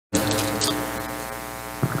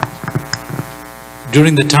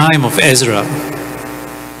During the time of Ezra,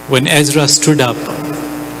 when Ezra stood up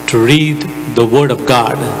to read the Word of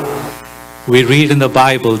God, we read in the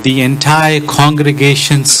Bible, the entire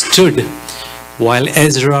congregation stood while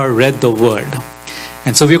Ezra read the Word.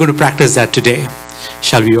 And so we're going to practice that today.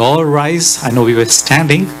 Shall we all rise? I know we were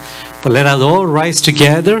standing, but let us all rise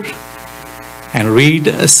together and read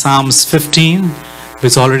Psalms 15, which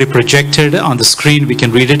is already projected on the screen. We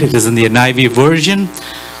can read it. It is in the NIV version.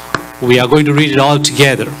 We are going to read it all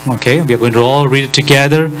together, okay? We are going to all read it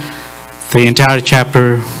together, the entire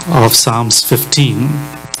chapter of Psalms 15.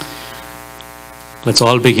 Let's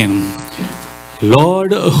all begin.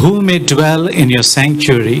 Lord, who may dwell in your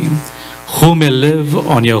sanctuary, who may live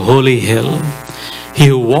on your holy hill? He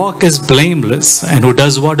who walks blameless and who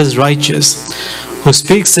does what is righteous, who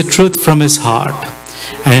speaks the truth from his heart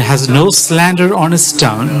and has no slander on his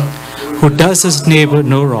tongue, who does his neighbor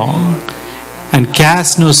no wrong, and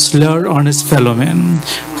casts no slur on his fellow men,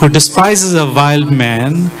 who despises a wild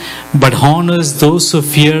man, but honors those who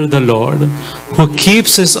fear the Lord, who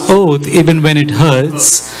keeps his oath even when it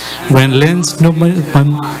hurts, when lends no money,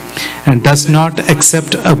 and does not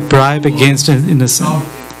accept a bribe against an innocent.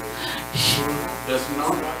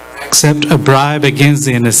 Accept a bribe against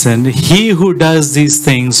the innocent. He who does these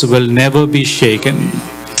things will never be shaken.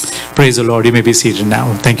 Praise the Lord. You may be seated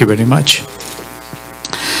now. Thank you very much.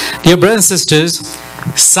 Dear brothers and sisters,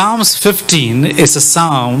 Psalms 15 is a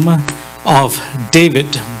psalm of David.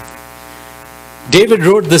 David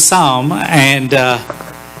wrote the psalm, and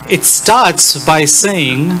it starts by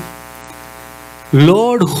saying,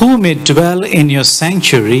 Lord, who may dwell in your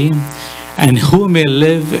sanctuary and who may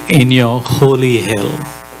live in your holy hill.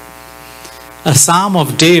 A psalm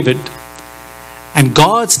of David, and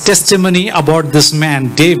God's testimony about this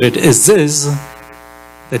man David is this,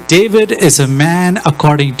 that David is a man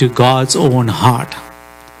according to God's own heart.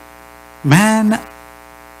 Man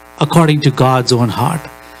according to God's own heart.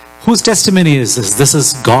 Whose testimony is this? This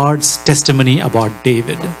is God's testimony about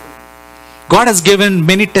David. God has given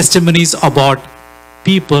many testimonies about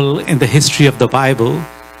people in the history of the Bible.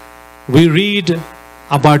 We read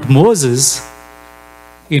about Moses.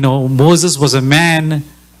 You know, Moses was a man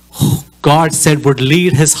who God said would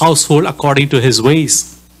lead his household according to his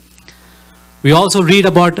ways. We also read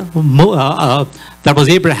about, that was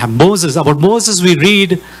Abraham, Moses. About Moses we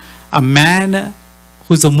read a man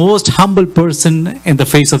who's the most humble person in the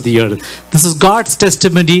face of the earth. This is God's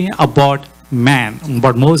testimony about man,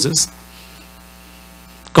 about Moses.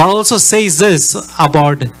 God also says this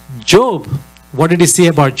about Job. What did he say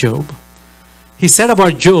about Job? He said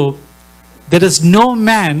about Job, there is no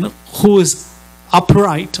man who is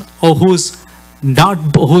upright or who's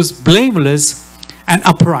blameless and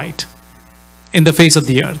upright in the face of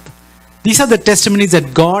the earth. These are the testimonies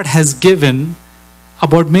that God has given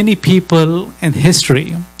about many people in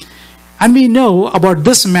history. And we know about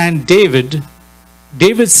this man David.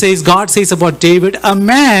 God says about David, a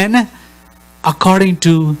man according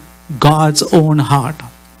to God's own heart.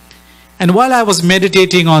 And while I was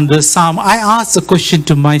meditating on this psalm, I asked the question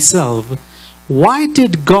to myself, why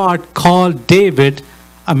did God call David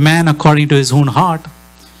a man according to his own heart?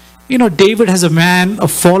 You know, David has a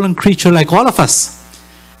fallen creature like all of us,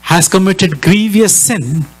 has committed grievous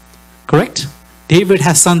sin, correct? David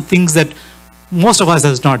has some things that most of us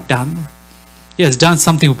has not done. He has done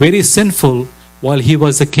something very sinful while he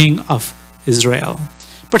was the king of Israel.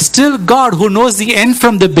 But still God, who knows the end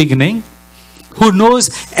from the beginning, who knows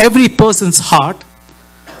every person's heart,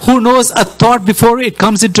 who knows a thought before it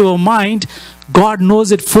comes into our mind, God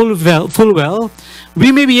knows it full well.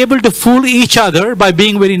 We may be able to fool each other by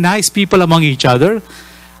being very nice people among each other.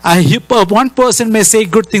 One person may say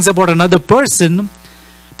good things about another person,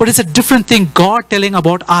 but it's a different thing God telling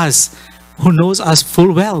about us, who knows us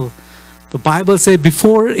full well. The Bible says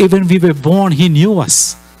before even we were born, He knew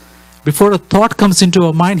us. Before a thought comes into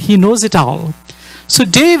our mind, He knows it all. So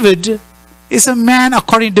David is a man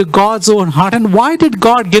according to God's own heart. And why did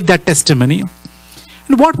God give that testimony?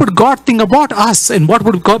 And what would God think about us? And what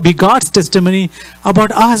would be God's testimony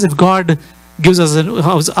about us if God gives us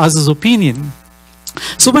His opinion?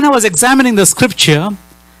 So when I was examining the scripture,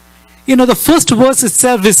 you know, the first verse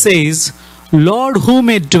itself, it says, Lord, who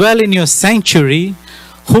may dwell in your sanctuary,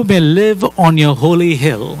 who may live on your holy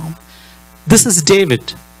hill. This is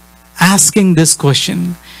David asking this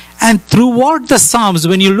question. And throughout the Psalms,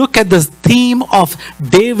 when you look at the theme of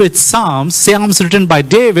David's Psalms written by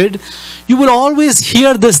David, you will always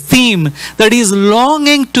hear this theme that he is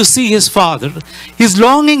longing to see his Father. He's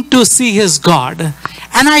longing to see his God.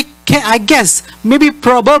 And I guess, maybe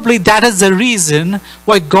probably that is the reason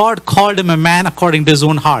why God called him a man according to his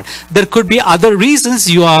own heart. There could be other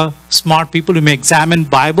reasons. You are smart people, you may examine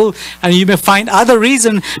Bible and you may find other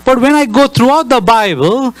reasons. But when I go throughout the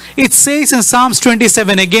Bible, it says in Psalms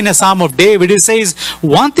 27, again a Psalm of David, it says,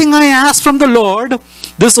 one thing I ask from the Lord,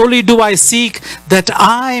 this only do I seek, that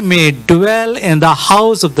I may dwell in the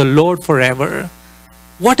house of the Lord forever.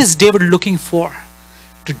 What is David looking for?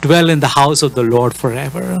 To dwell in the house of the Lord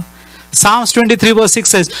forever. Psalms 23 verse 6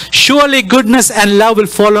 says, surely goodness and love will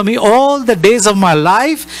follow me all the days of my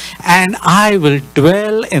life, and I will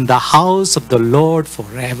dwell in the house of the Lord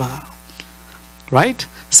forever. Right?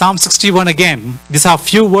 Psalm 61 again. These are a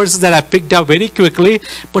few verses that I picked up very quickly,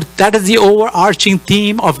 but that is the overarching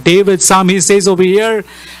theme of David's psalm. He says over here,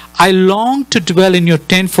 I long to dwell in your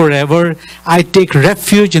tent forever. I take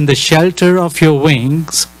refuge in the shelter of your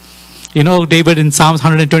wings. You know, David in Psalms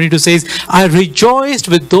 122 says, I rejoiced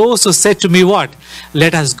with those who said to me, what?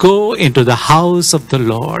 Let us go into the house of the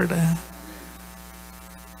Lord.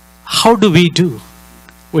 How do we do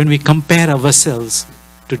when we compare ourselves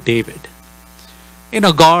to David? You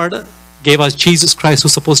know, God gave us Jesus Christ,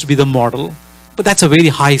 who's supposed to be the model, but that's a very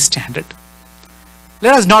high standard.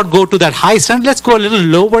 Let us not go to that high standard. Let's go a little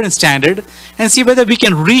lower in standard and see whether we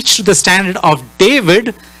can reach to the standard of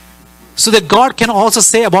David, so that God can also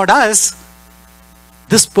say about us,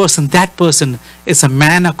 this person, that person is a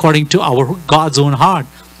man according to our God's own heart.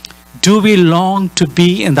 Do we long to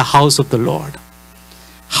be in the house of the Lord?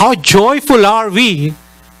 How joyful are we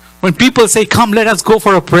when people say, come, let us go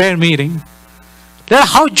for a prayer meeting.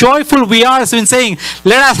 How joyful we are when saying,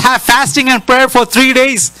 let us have fasting and prayer for 3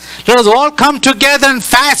 days. Let us all come together and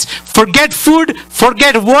fast. Forget food,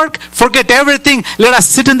 forget work, forget everything. Let us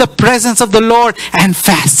sit in the presence of the Lord and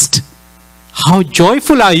fast. How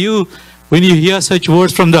joyful are you when you hear such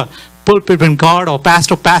words from the pulpit when God or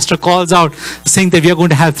pastor calls out saying that we are going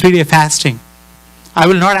to have 3-day fasting? I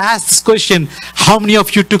will not ask this question, how many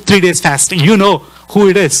of you took 3 days fasting? You know who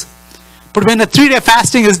it is. But when a 3-day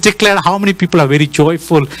fasting is declared, how many people are very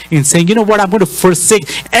joyful in saying, you know what, I'm going to forsake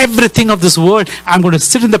everything of this world. I'm going to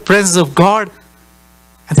sit in the presence of God.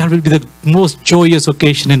 And that will be the most joyous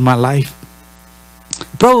occasion in my life.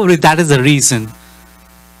 Probably that is the reason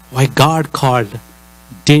why God called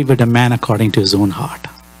David a man according to his own heart.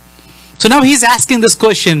 So now he's asking this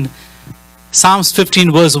question, Psalms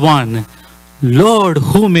 15 verse 1, Lord,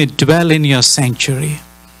 who may dwell in your sanctuary?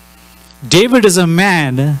 David is a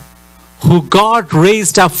man who God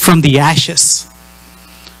raised up from the ashes.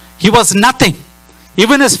 He was nothing.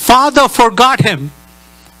 Even his father forgot him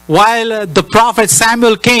while the prophet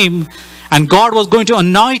Samuel came and God was going to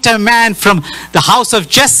anoint a man from the house of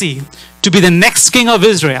Jesse to be the next king of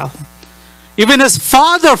Israel. Even his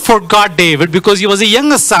father forgot David because he was a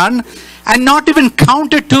younger son and not even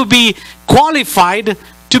counted to be qualified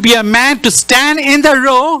to be a man to stand in the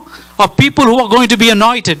row of people who are going to be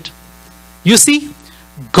anointed. You see,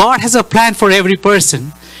 God has a plan for every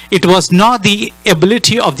person. It was not the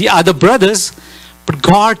ability of the other brothers, but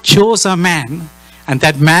God chose a man, and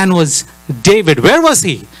that man was David. Where was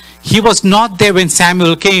he? He was not there when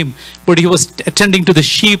Samuel came, but he was attending to the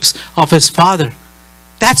sheep of his father.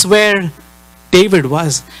 That's where David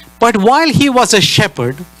was. But while he was a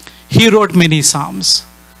shepherd, he wrote many psalms.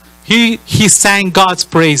 He sang God's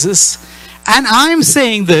praises. And I'm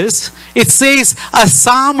saying this, it says a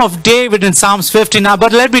psalm of David in Psalms 15. Now,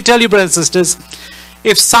 but let me tell you, brothers and sisters,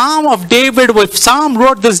 if if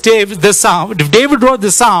David wrote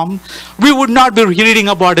this psalm, we would not be reading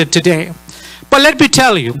about it today. But let me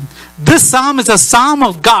tell you, this psalm is a psalm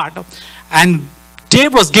of God. And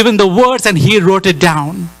David was given the words and he wrote it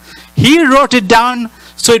down. He wrote it down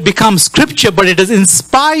so it becomes scripture, but it is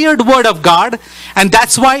inspired word of God. And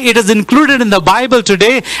that's why it is included in the Bible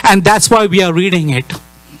today. And that's why we are reading it.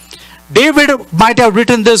 David might have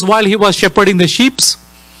written this while he was shepherding the sheep.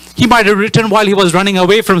 He might have written while he was running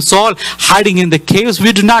away from Saul, hiding in the caves.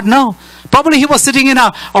 We do not know. Probably he was sitting in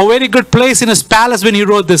a very good place in his palace when he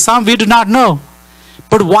wrote this psalm. We do not know.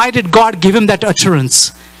 But why did God give him that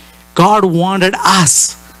utterance? God wanted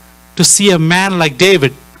us to see a man like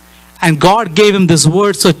David. And God gave him this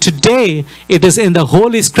word. So today, it is in the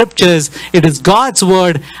Holy Scriptures. It is God's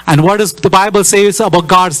word. And what does the Bible says about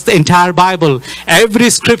God's entire Bible? Every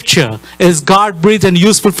scripture is God-breathed and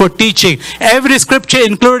useful for teaching. Every scripture,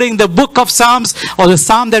 including the book of Psalms or the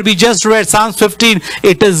psalm that we just read, Psalms 15,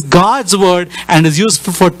 it is God's word and is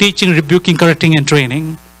useful for teaching, rebuking, correcting, and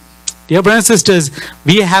training. Dear brothers and sisters,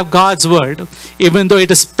 we have God's word. Even though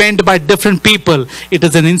it is penned by different people, it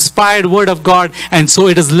is an inspired word of God, and so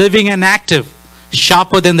it is living and active,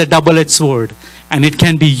 sharper than the double-edged sword. and it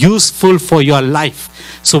can be useful for your life.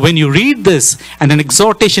 So when you read this and an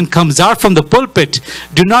exhortation comes out from the pulpit,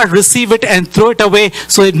 do not receive it and throw it away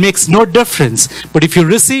so it makes no difference. But if you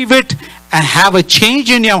receive it and have a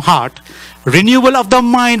change in your heart, renewal of the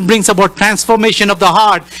mind brings about transformation of the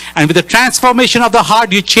heart. And with the transformation of the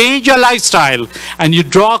heart, you change your lifestyle and you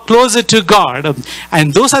draw closer to God.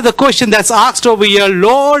 And those are the questions that's asked over here.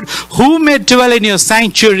 Lord, who may dwell in your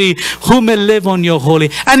sanctuary? Who may live on your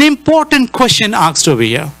holy? An important question asked over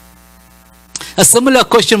here. A similar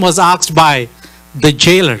question was asked by the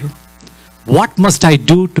jailer. What must I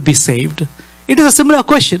do to be saved? It is a similar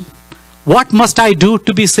question. What must I do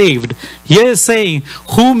to be saved? Here is saying,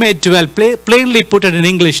 who may dwell, plainly put it in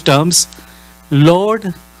English terms,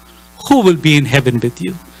 Lord, who will be in heaven with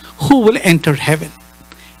you? Who will enter heaven?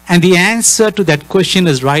 And the answer to that question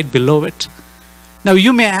is right below it. Now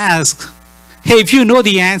you may ask, hey, if you know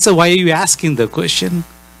the answer, why are you asking the question?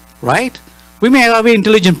 Right? We may have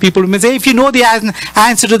intelligent people who may say, if you know the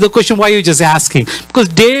answer to the question, why are you just asking? Because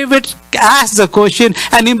David asks the question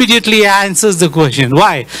and immediately answers the question.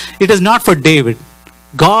 Why? It is not for David.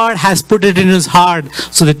 God has put it in his heart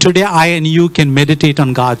so that today I and you can meditate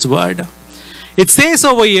on God's word. It says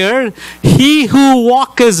over here, he who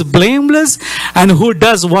walks blameless and who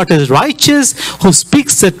does what is righteous, who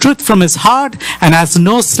speaks the truth from his heart and has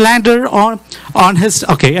no slander on his,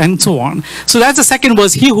 okay, and so on. So that's the second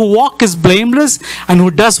verse. He who walks blameless and who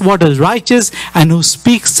does what is righteous and who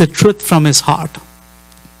speaks the truth from his heart.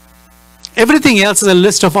 Everything else is a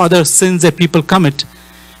list of other sins that people commit.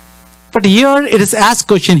 But here it is asked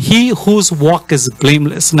question, he whose walk is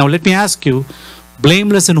blameless. Now let me ask you,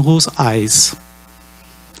 blameless in whose eyes?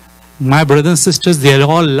 My brothers and sisters, they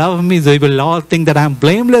all love me. They will all think that I am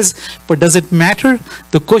blameless. But does it matter?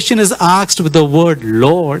 The question is asked with the word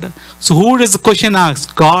Lord. So who is the question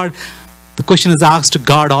asked? God. The question is asked to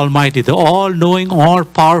God Almighty, the all-knowing,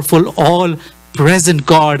 all-powerful, all-present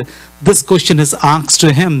God. This question is asked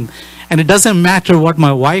to him. And it doesn't matter what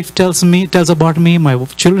my wife tells about me, my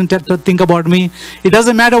children think about me. It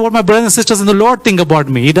doesn't matter what my brothers and sisters in the Lord think about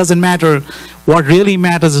me. It doesn't matter. What really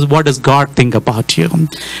matters is what does God think about you.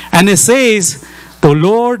 And it says, the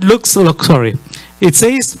Lord it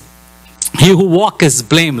says, he who walk is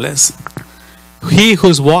blameless. He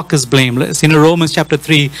whose walk is blameless. In Romans chapter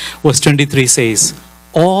 3, verse 23 says,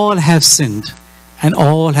 all have sinned and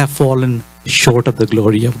all have fallen short of the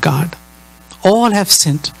glory of God. All have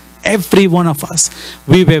sinned. Every one of us.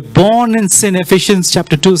 We were born in sin. Ephesians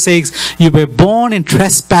chapter 2 says, you were born in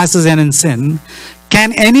trespasses and in sin.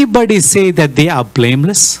 Can anybody say that they are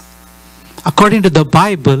blameless? According to the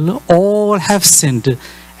Bible, all have sinned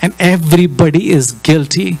and everybody is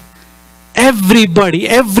guilty. Everybody,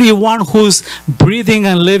 everyone who's breathing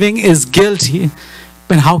and living is guilty.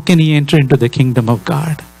 But how can he enter into the kingdom of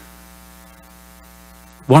God?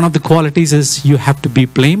 One of the qualities is you have to be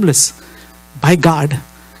blameless by God.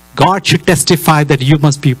 God should testify that you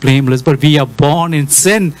must be blameless, but we are born in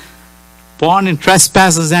sin, born in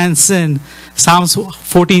trespasses and sin. Psalms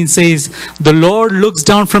 14 says, the Lord looks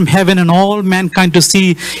down from heaven on all mankind to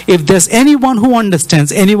see if there's anyone who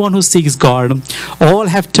understands, anyone who seeks God. All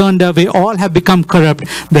have turned away, all have become corrupt.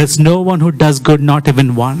 There's no one who does good, not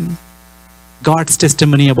even one. God's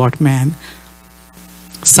testimony about man.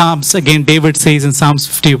 Psalms, again, David says in Psalms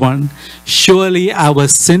 51, surely I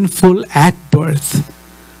was sinful at birth.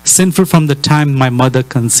 Sinful from the time my mother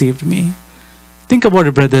conceived me. Think about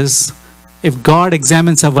it, brothers. If God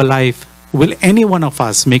examines our life, will any one of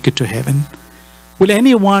us make it to heaven? Will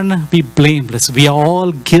anyone be blameless? We are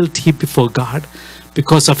all guilty before God.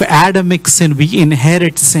 Because of Adamic sin, we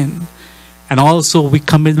inherit sin. And also we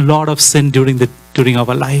commit a lot of sin during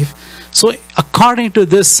our life. So according to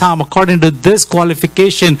this psalm, according to this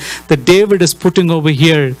qualification that David is putting over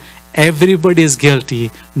here, everybody is guilty.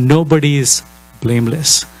 Nobody is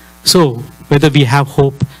blameless. So whether we have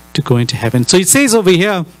hope to go into heaven. So it says over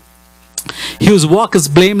here, he whose walk is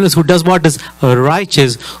blameless, who does what is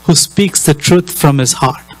righteous, who speaks the truth from his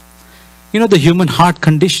heart. You know the human heart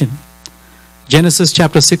condition. Genesis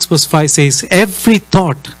chapter 6 verse 5 says, every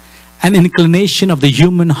thought and inclination of the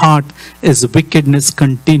human heart is wickedness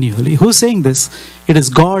continually. Who's saying this? It is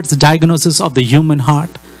God's diagnosis of the human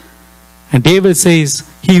heart. And David says,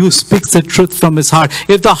 he who speaks the truth from his heart.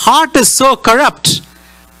 If the heart is so corrupt,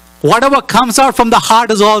 whatever comes out from the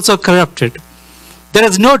heart is also corrupted. There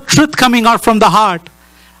is no truth coming out from the heart.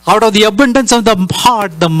 Out of the abundance of the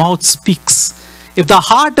heart, the mouth speaks. If the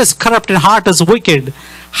heart is corrupt and heart is wicked,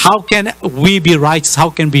 how can we be righteous? How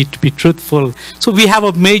can we be truthful? So we have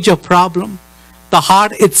a major problem. The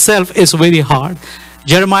heart itself is very hard.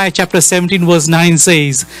 Jeremiah chapter 17 verse 9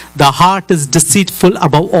 says, the heart is deceitful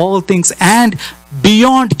above all things and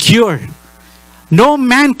beyond cure. No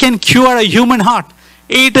man can cure a human heart.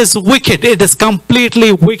 It is wicked. It is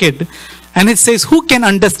completely wicked. And it says, who can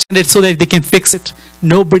understand it so that they can fix it?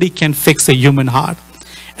 Nobody can fix a human heart.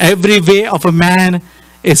 Every way of a man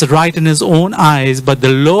is right in his own eyes, but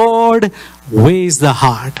the Lord weighs the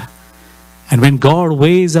heart. And when God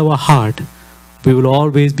weighs our heart, we will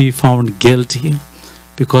always be found guilty,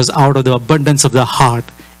 because out of the abundance of the heart,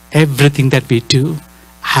 everything that we do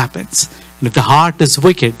happens. And if the heart is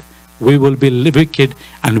wicked, we will be wicked,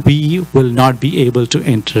 and we will not be able to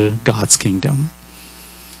enter God's kingdom.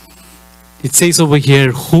 It says over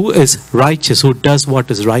here, who is righteous, who does what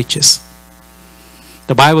is righteous.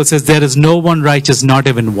 The Bible says there is no one righteous, not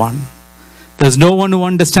even one. There's no one who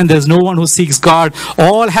understands. There's no one who seeks God.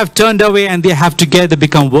 All have turned away and they have together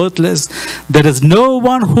become worthless. There is no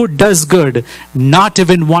one who does good, not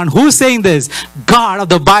even one. Who's saying this? God of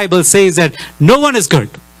the Bible says that no one is good.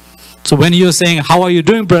 So when you're saying, how are you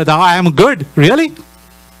doing, brother? I am good. Really?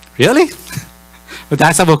 Really? But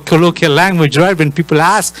that's our colloquial language, right? When people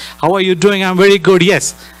ask, how are you doing? I'm very good.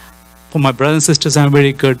 Yes. For my brothers and sisters, I'm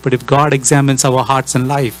very good. But if God examines our hearts and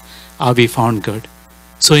life, are we found good?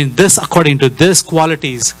 So in this, according to these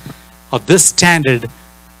qualities of this standard,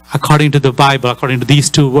 according to the Bible, according to these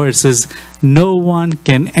two verses, no one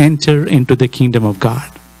can enter into the kingdom of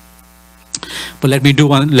God. But let me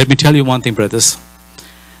tell you one thing, brothers.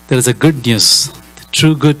 There is a good news, the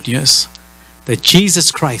true good news, that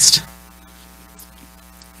Jesus Christ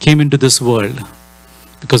came into this world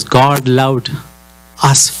because God loved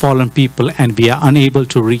us fallen people and we are unable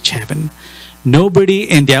to reach heaven. Nobody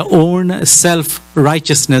in their own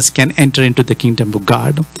self-righteousness can enter into the kingdom of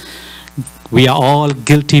God. We are all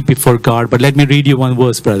guilty before God. But let me read you one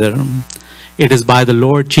verse, brother. It is by the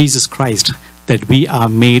Lord Jesus Christ that we are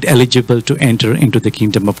made eligible to enter into the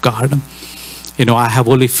kingdom of God. You know, I have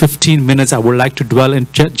only 15 minutes. I would like to dwell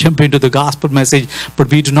and jump into the gospel message,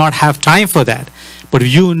 but we do not have time for that. But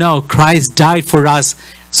you know, Christ died for us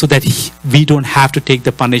so that we don't have to take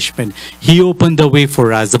the punishment. He opened the way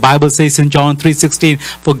for us. The Bible says in John 3:16,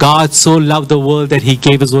 for God so loved the world that he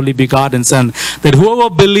gave his only begotten Son, that whoever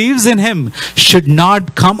believes in him should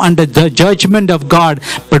not come under the judgment of God,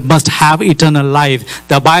 but must have eternal life.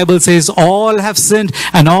 The Bible says all have sinned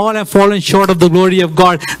and all have fallen short of the glory of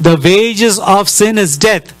God. The wages of sin is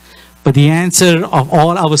death. But the answer of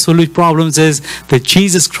all our solution problems is that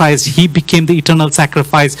Jesus Christ, he became the eternal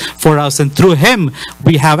sacrifice for us, and through him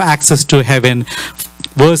we have access to heaven.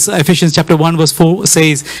 Ephesians chapter 1 verse 4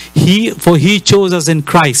 says, For he chose us in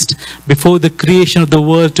Christ before the creation of the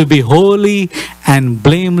world to be holy and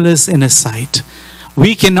blameless in his sight.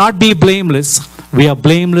 We cannot be blameless. We are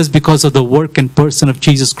blameless because of the work and person of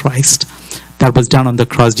Jesus Christ that was done on the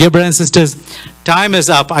cross. Dear brothers and sisters, time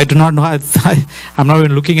is up. I do not know. I'm not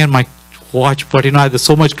even looking at my watch, but you know, there's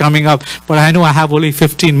so much coming up. But I know I have only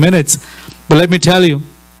 15 minutes. But let me tell you,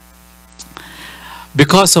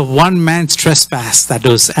 because of one man's trespass, that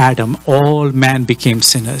was Adam, all men became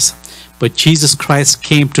sinners. But Jesus Christ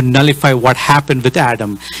came to nullify what happened with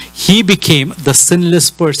Adam. He became the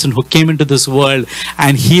sinless person who came into this world,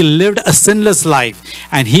 and he lived a sinless life,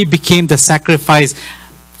 and he became the sacrifice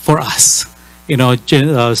for us. You know,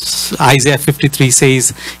 Isaiah 53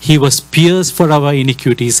 says, he was pierced for our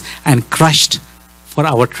iniquities and crushed for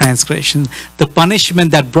our transgression. The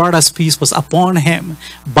punishment that brought us peace was upon him.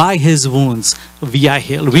 By his wounds we are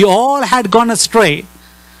healed. We all had gone astray.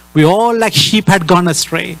 We all like sheep had gone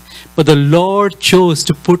astray. But the Lord chose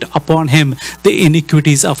to put upon him the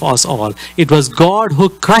iniquities of us all. It was God who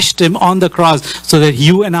crushed him on the cross so that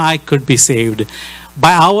you and I could be saved.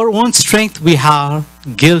 By our own strength, we are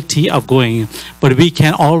guilty of going. But we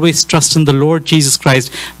can always trust in the Lord Jesus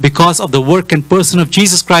Christ. Because of the work and person of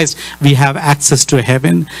Jesus Christ, we have access to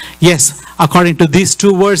heaven. Yes, according to these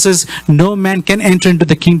two verses, no man can enter into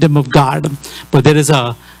the kingdom of God. But there is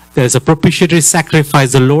a propitiatory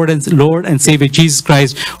sacrifice, the Lord and Savior Jesus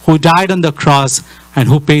Christ, who died on the cross and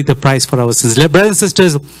who paid the price for our sins. Brothers and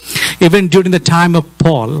sisters, even during the time of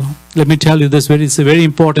Paul, let me tell you this, it's a very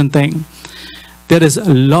important thing. There is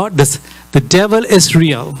a lot, the devil is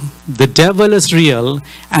real. The devil is real,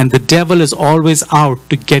 and the devil is always out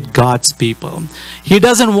to get God's people. He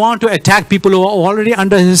doesn't want to attack people who are already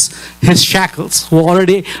under his shackles, who are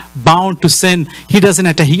already bound to sin. He doesn't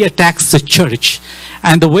attack, he attacks the church.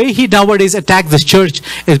 And the way he nowadays attacks the church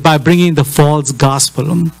is by bringing the false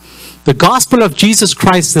gospel. The gospel of Jesus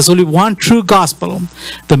Christ, there's only one true gospel.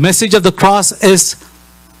 The message of the cross is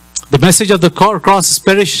The message of the cross is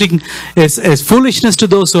perishing, is foolishness to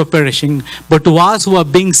those who are perishing, but to us who are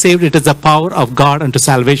being saved, it is the power of God unto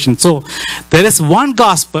salvation. So there is one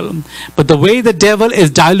gospel, but the way the devil is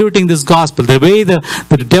diluting this gospel, the way the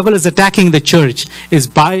devil is attacking the church is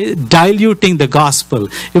by diluting the gospel.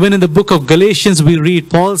 Even in the book of Galatians, we read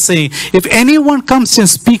Paul saying, if anyone comes and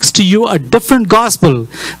speaks to you a different gospel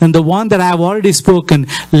than the one that I have already spoken,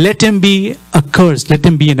 let him be accursed, let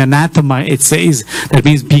him be an anathema, it says. That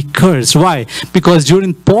means be cursed. Why? Because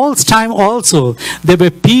during Paul's time also, there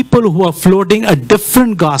were people who were floating a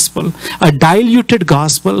different gospel, a diluted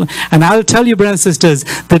gospel. And I'll tell you, brothers and sisters,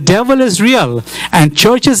 the devil is real, and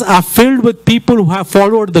churches are filled with people who have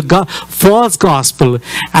followed the false gospel.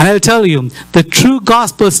 And I'll tell you, the true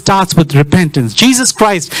gospel starts with repentance. Jesus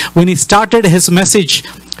Christ, when he started his message,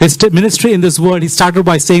 his ministry in this world, he started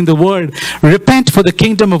by saying the word, repent, for the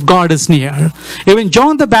kingdom of God is near. Even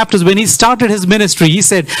John the Baptist, when he started his ministry, he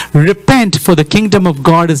said, repent, for the kingdom of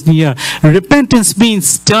God is near. Repentance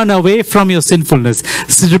means turn away from your sinfulness.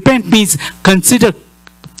 Repent means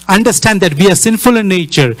understand that we are sinful in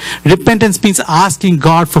nature. Repentance means asking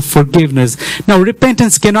God for forgiveness. Now,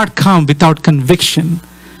 repentance cannot come without conviction.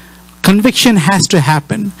 Conviction has to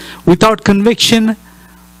happen. Without conviction,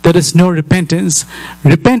 there is no repentance.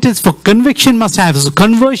 Repentance for conviction must have. So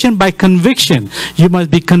conversion by conviction. You must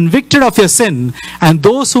be convicted of your sin. And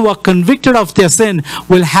those who are convicted of their sin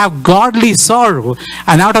will have godly sorrow.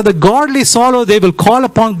 And out of the godly sorrow, they will call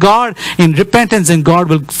upon God in repentance, and God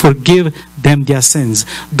will forgive them their sins.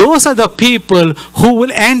 Those are the people who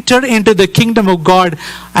will enter into the kingdom of God,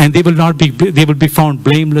 and they will be found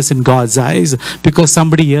blameless in God's eyes, because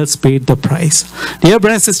somebody else paid the price. Dear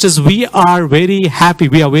brothers and sisters, we are very happy.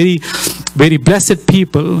 We are very, very blessed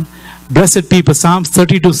people. Blessed people. Psalms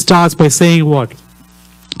 32 starts by saying what?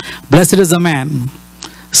 Blessed is the man.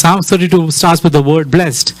 Psalms 32 starts with the word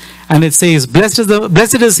blessed, and it says, blessed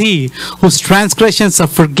is he whose transgressions are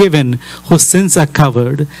forgiven, whose sins are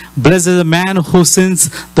covered. Blessed is the man whose sins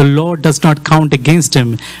the Lord does not count against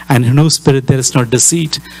him, and in whose spirit there is no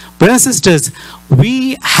deceit. Brothers and sisters,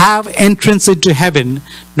 we have entrance into heaven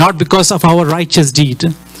not because of our righteous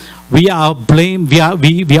deed. We are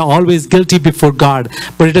always guilty before God,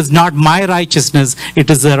 but it is not my righteousness, it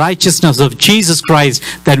is the righteousness of Jesus Christ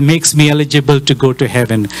that makes me eligible to go to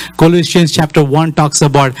heaven. Colossians chapter 1 talks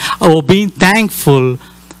about being thankful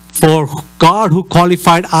for God who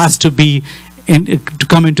qualified us to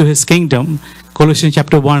come into his kingdom. Colossians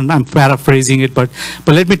chapter 1, I'm paraphrasing it, but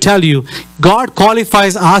let me tell you, God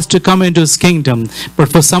qualifies us to come into his kingdom,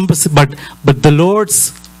 but the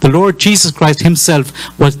Lord Jesus Christ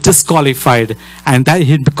himself was disqualified, and that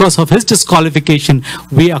because of his disqualification,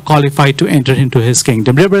 we are qualified to enter into his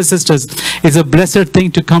kingdom. Dear brothers and sisters, it's a blessed thing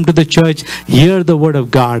to come to the church, hear the word of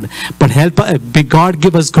God, but may God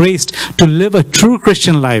give us grace to live a true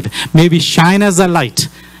Christian life. May we shine as a light.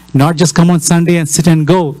 Not just come on Sunday and sit and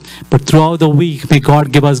go, but throughout the week, may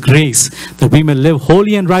God give us grace that we may live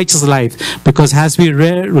holy and righteous life. Because as we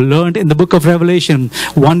learned in the book of Revelation,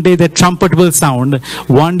 one day the trumpet will sound.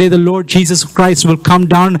 One day the Lord Jesus Christ will come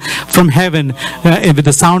down from heaven with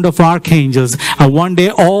the sound of archangels. And one day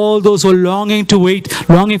all those who are longing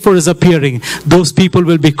for his appearing, those people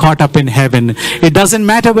will be caught up in heaven. It doesn't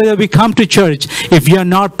matter whether we come to church. If we are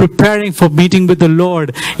not preparing for meeting with the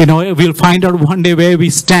Lord, we'll find out one day where we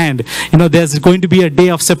stand. There's going to be a day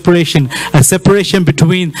of separation, a separation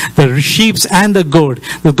between the sheep and the goat.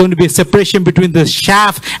 There's going to be a separation between the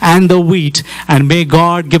chaff and the wheat. And may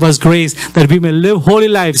God give us grace that we may live holy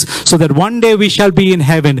lives, so that one day we shall be in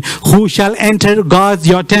heaven. Who shall enter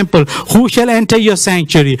your temple? Who shall enter your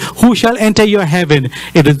sanctuary? Who shall enter your heaven?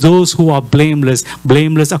 It is those who are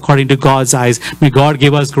blameless according to God's eyes. May God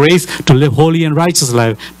give us grace to live holy and righteous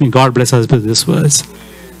life. May God bless us with this verse.